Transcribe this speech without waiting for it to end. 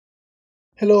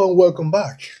Hello and welcome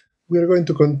back. We are going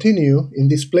to continue in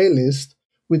this playlist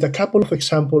with a couple of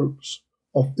examples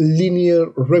of linear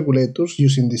regulators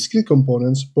using discrete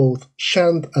components, both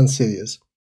shunt and series.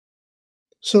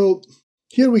 So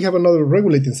here we have another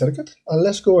regulating circuit, and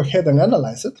let's go ahead and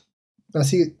analyze it and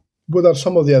see what are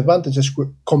some of the advantages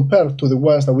compared to the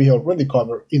ones that we already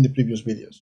covered in the previous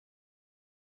videos.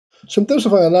 So in terms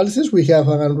of analysis, we have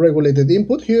an unregulated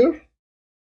input here,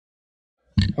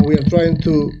 and we are trying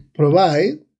to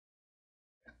provide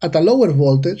at a lower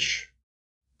voltage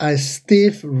a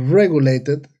stiff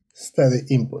regulated steady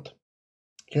input.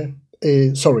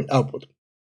 Output.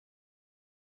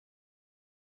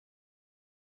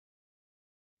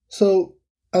 So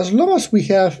as long as we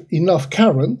have enough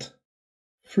current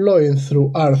flowing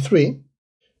through R3,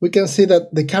 we can see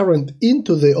that the current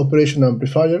into the operation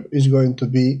amplifier is going to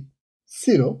be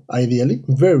zero, ideally,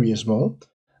 very small,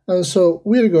 and so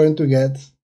we are going to get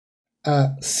a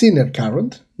zener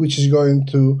current, which is going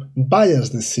to bias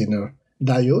the zener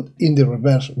diode in the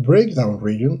reverse breakdown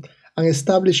region and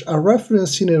establish a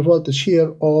reference zener voltage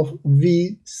here of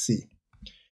Vc,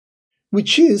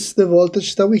 which is the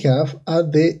voltage that we have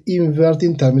at the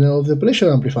inverting terminal of the operation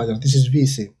amplifier. This is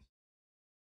Vc.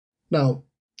 Now,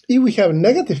 if we have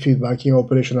negative feedback in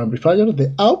operation amplifier,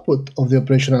 the output of the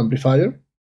operation amplifier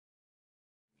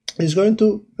is going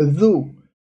to do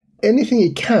anything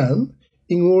it can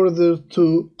in order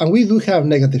to, and we do have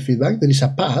negative feedback, there is a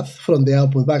path from the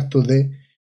output back to the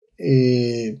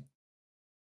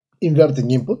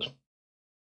inverting input,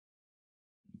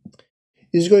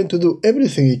 is going to do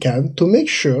everything it can to make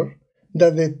sure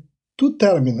that the two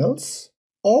terminals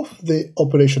of the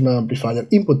operational amplifier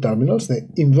input terminals, the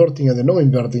inverting and the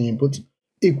non-inverting inputs,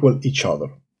 equal each other.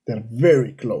 They're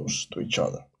very close to each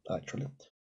other, actually.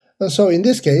 And so in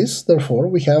this case, therefore,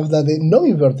 we have that the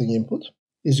non-inverting input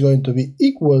is going to be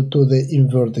equal to the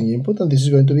inverting input, and this is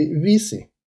going to be Vc.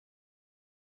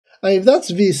 And if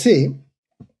that's Vc,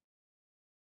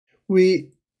 we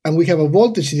have a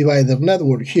voltage divider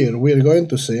network here, we are going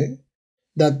to say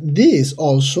that this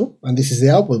also, and this is the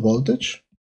output voltage,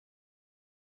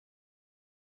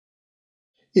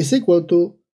 is equal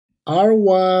to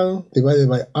R1 divided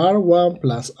by R1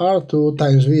 plus R2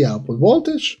 times V output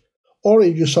voltage, or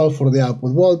if you solve for the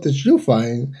output voltage, you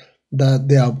find that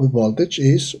the output voltage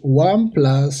is 1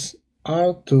 plus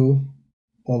R2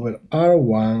 over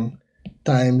R1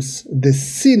 times the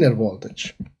zener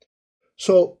voltage.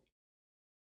 So,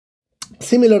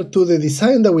 similar to the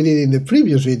design that we did in the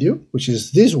previous video, which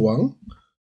is this one,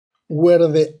 where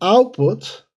the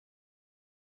output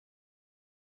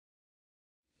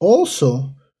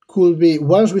also could be,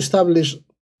 once we establish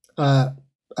a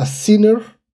zener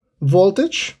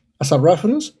voltage as a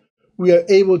reference, we are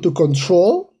able to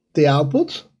control the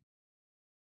output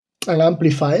and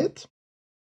amplify it.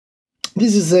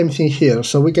 This is the same thing here,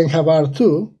 so we can have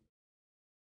R2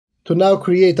 to now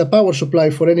create a power supply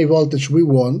for any voltage we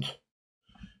want,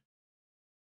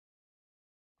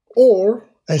 or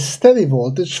a steady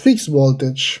voltage, fixed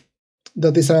voltage,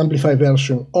 that is an amplified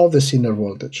version of the zener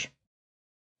voltage.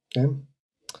 Okay?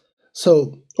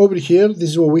 So over here, this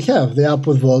is what we have. The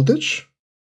output voltage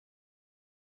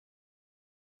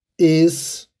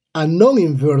is a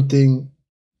non-inverting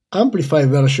amplified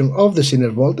version of the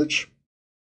zener voltage.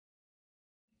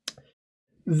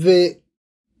 The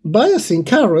biasing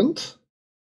current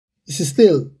is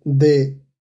still the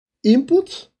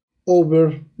input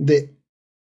over the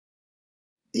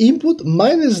input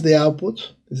minus the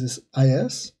output, this is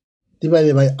Is,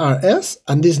 divided by Rs,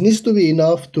 and this needs to be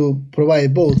enough to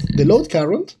provide both the load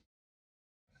current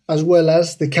as well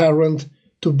as the current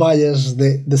to bias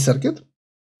the circuit.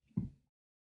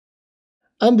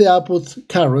 And the output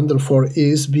current, therefore,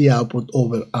 is V output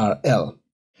over RL.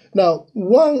 Now,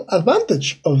 one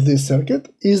advantage of this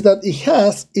circuit is that it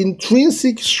has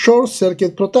intrinsic short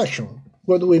circuit protection.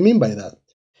 What do we mean by that?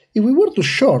 If we were to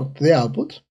short the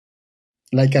output,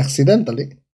 like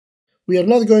accidentally, we are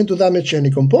not going to damage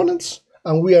any components,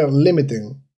 and we are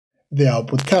limiting the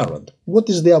output current.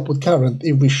 What is the output current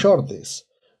if we short this?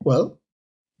 Well,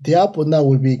 the output now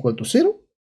will be equal to 0,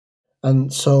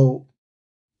 and so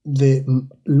the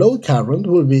load current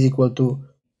will be equal to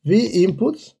V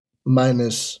input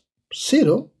minus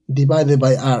 0 divided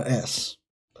by Rs.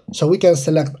 So we can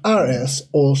select Rs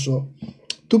also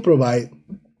to provide,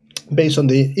 based on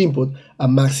the input, a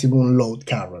maximum load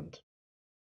current.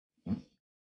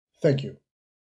 Thank you.